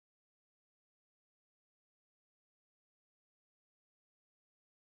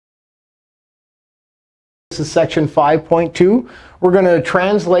This is section 5.2. We're going to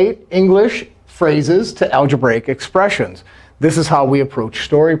translate English phrases to algebraic expressions. This is how we approach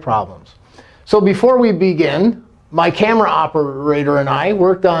story problems. So before we begin, my camera operator and I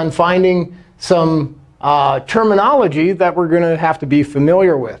worked on finding some terminology that we're going to have to be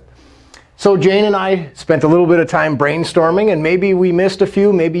familiar with. So Jane and I spent a little bit of time brainstorming, and maybe we missed a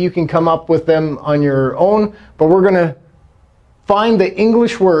few. Maybe you can come up with them on your own. But we're going to find the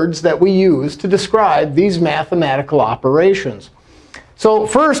English words that we use to describe these mathematical operations. So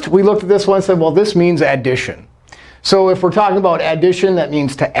first, we looked at this one and said, well, this means addition. So if we're talking about addition, that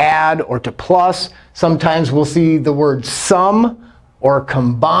means to add or to plus. Sometimes we'll see the word sum or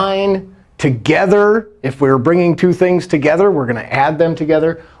combine, together. If we're bringing two things together, we're going to add them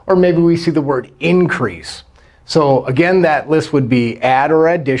together. Or maybe we see the word increase. So again, that list would be add or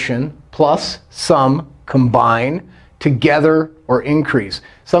addition, plus, sum, combine, together, or increase.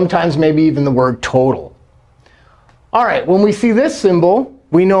 Sometimes maybe even the word total. All right, when we see this symbol,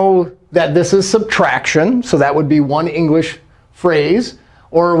 we know that this is subtraction. So that would be one English phrase.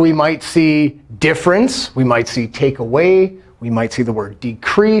 Or we might see difference. We might see take away. We might see the word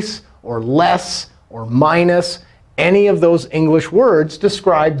decrease, or less, or minus. Any of those English words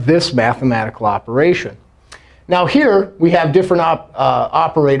describe this mathematical operation. Now here, we have different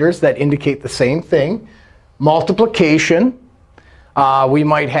operators that indicate the same thing. Multiplication. We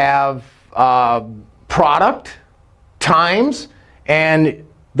might have product, times, and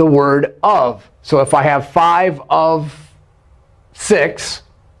the word of. So if I have 5 of 6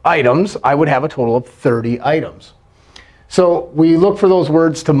 items, I would have a total of 30 items. So we look for those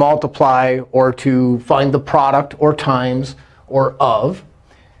words to multiply or to find the product or times or of.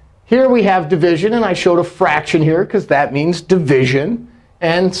 Here we have division, and I showed a fraction here because that means division.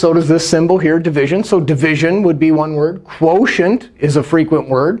 And so does this symbol here, division. So division would be one word. Quotient is a frequent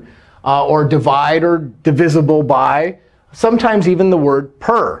word, or divide or divisible by. Sometimes even the word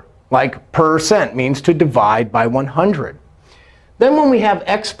per, like percent, means to divide by 100. Then when we have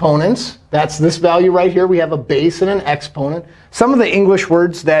exponents, that's this value right here. We have a base and an exponent. Some of the English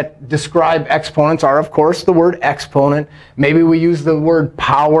words that describe exponents are, of course, the word exponent. Maybe we use the word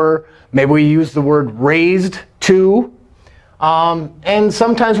power. Maybe we use the word raised to. And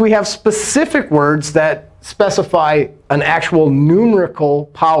sometimes we have specific words that specify an actual numerical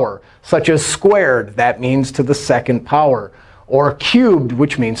power, such as squared. That means to the second power. Or cubed,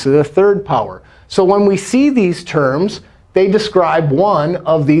 which means to the third power. So when we see these terms, they describe one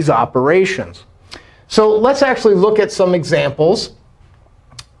of these operations. So let's actually look at some examples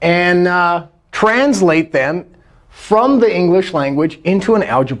and translate them from the English language into an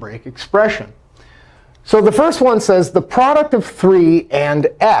algebraic expression. So the first one says the product of 3 and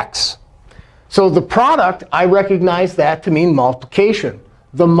x. So the product, I recognize that to mean multiplication.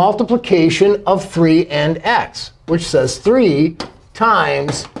 The multiplication of 3 and x, which says 3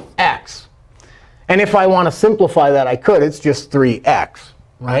 times x. And if I want to simplify that, I could. It's just 3x,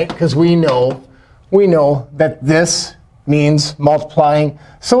 right? Because we know that this means multiplying.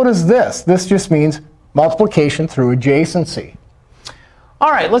 So does this. This just means multiplication through adjacency.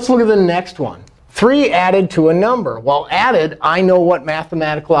 All right, let's look at the next one. 3 added to a number. Well, added, I know what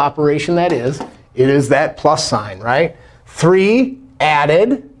mathematical operation that is. It is that plus sign, right? 3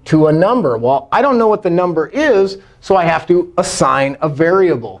 added to a number. Well, I don't know what the number is, so I have to assign a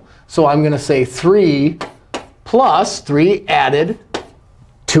variable. So I'm going to say 3 plus 3 added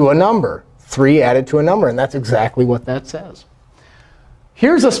to a number. 3 added to a number. And that's exactly what that says.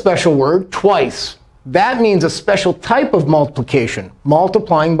 Here's a special word, twice. That means a special type of multiplication,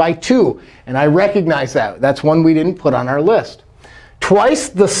 multiplying by 2. And I recognize that. That's one we didn't put on our list. Twice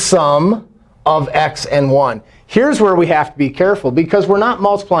the sum of x and 1. Here's where we have to be careful, because we're not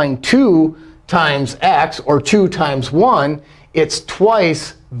multiplying 2 times x or 2 times 1. It's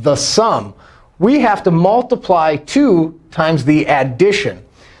twice the sum. We have to multiply 2 times the addition.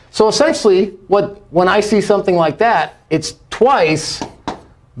 So essentially, when I see something like that, it's twice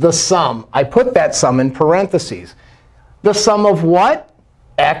the sum. I put that sum in parentheses. The sum of what?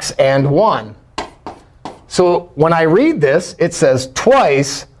 X and 1. So when I read this, it says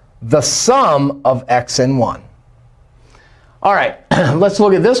twice the sum of x and 1. All right, let's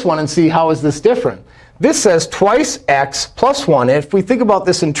look at this one and see how is this different. This says twice x plus 1. And if we think about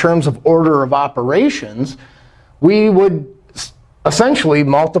this in terms of order of operations, we would essentially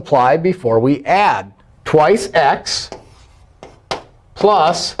multiply before we add. Twice x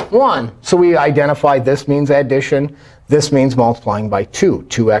plus 1. So we identify this means addition. This means multiplying by 2.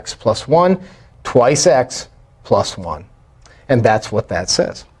 2x plus 1, twice x plus 1. And that's what that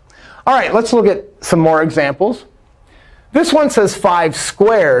says. All right, let's look at some more examples. This one says 5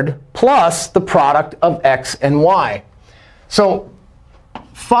 squared plus the product of x and y. So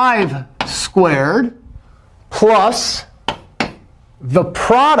 5 squared plus the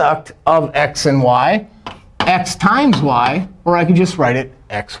product of x and y, x times y, or I can just write it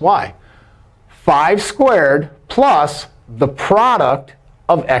xy. 5 squared plus the product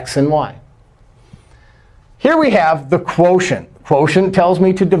of x and y. Here we have the quotient. Quotient tells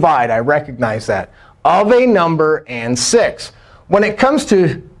me to divide. I recognize that. Of a number and 6. When it comes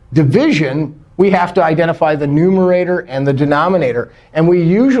to division, we have to identify the numerator and the denominator. And we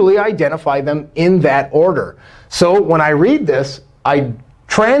usually identify them in that order. So when I read this, I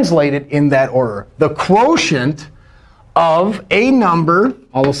translate it in that order. The quotient of a number,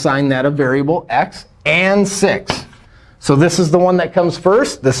 I'll assign that a variable x, and 6. So this is the one that comes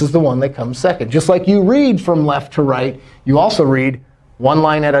first. This is the one that comes second. Just like you read from left to right, you also read one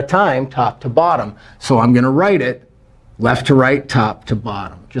line at a time, top to bottom. So I'm going to write it left to right, top to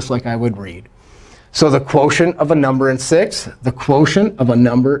bottom, just like I would read. So the quotient of a number and 6, the quotient of a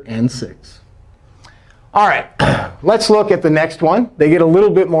number and 6. All right, let's look at the next one. They get a little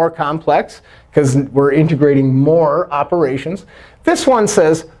bit more complex because we're integrating more operations. This one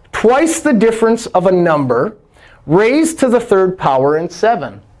says twice the difference of a number raised to the 3rd power and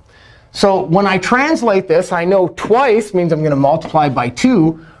 7. So when I translate this, I know twice means I'm going to multiply by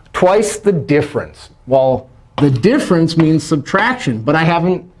 2, twice the difference. Well, the difference means subtraction, but I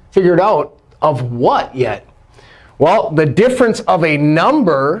haven't figured out of what yet. Well, the difference of a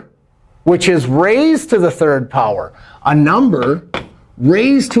number, which is raised to the 3rd power. A number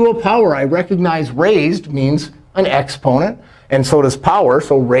raised to a power. I recognize raised means an exponent, and so does power.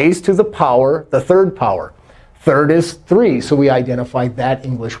 So raised to the power, the 3rd power. Third is 3, so we identified that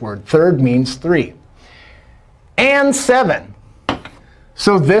English word. Third means 3. And 7.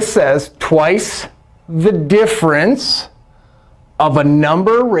 So this says twice the difference of a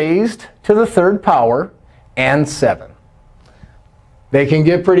number raised to the 3rd power and 7. They can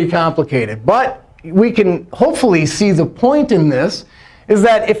get pretty complicated. But we can hopefully see the point in this is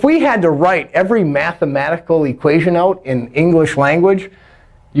that if we had to write every mathematical equation out in English language,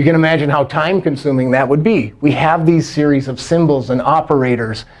 you can imagine how time-consuming that would be. We have these series of symbols and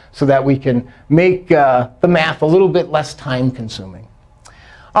operators so that we can make the math a little bit less time-consuming.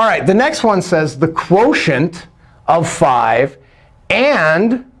 All right, the next one says the quotient of 5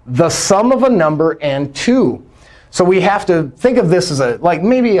 and the sum of a number and 2. So we have to think of this as like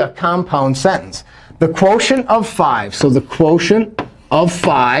maybe a compound sentence. The quotient of 5. So the quotient of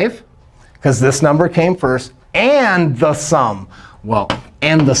 5, because this number came first, and the sum. Well,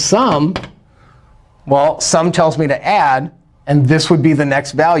 and the sum, well, sum tells me to add, and this would be the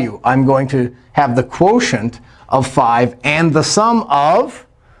next value. I'm going to have the quotient of 5 and the sum of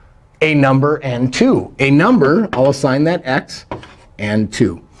a number and 2. A number, I'll assign that x, and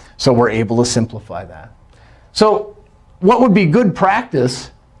 2. So we're able to simplify that. So what would be good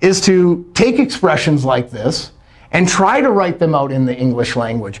practice is to take expressions like this and try to write them out in the English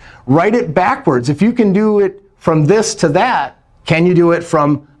language. Write it backwards. If you can do it from this to that, can you do it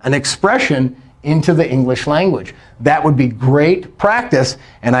from an expression into the English language? That would be great practice.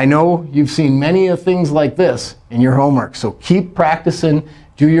 And I know you've seen many of things like this in your homework. So keep practicing,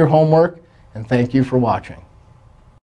 do your homework, and thank you for watching.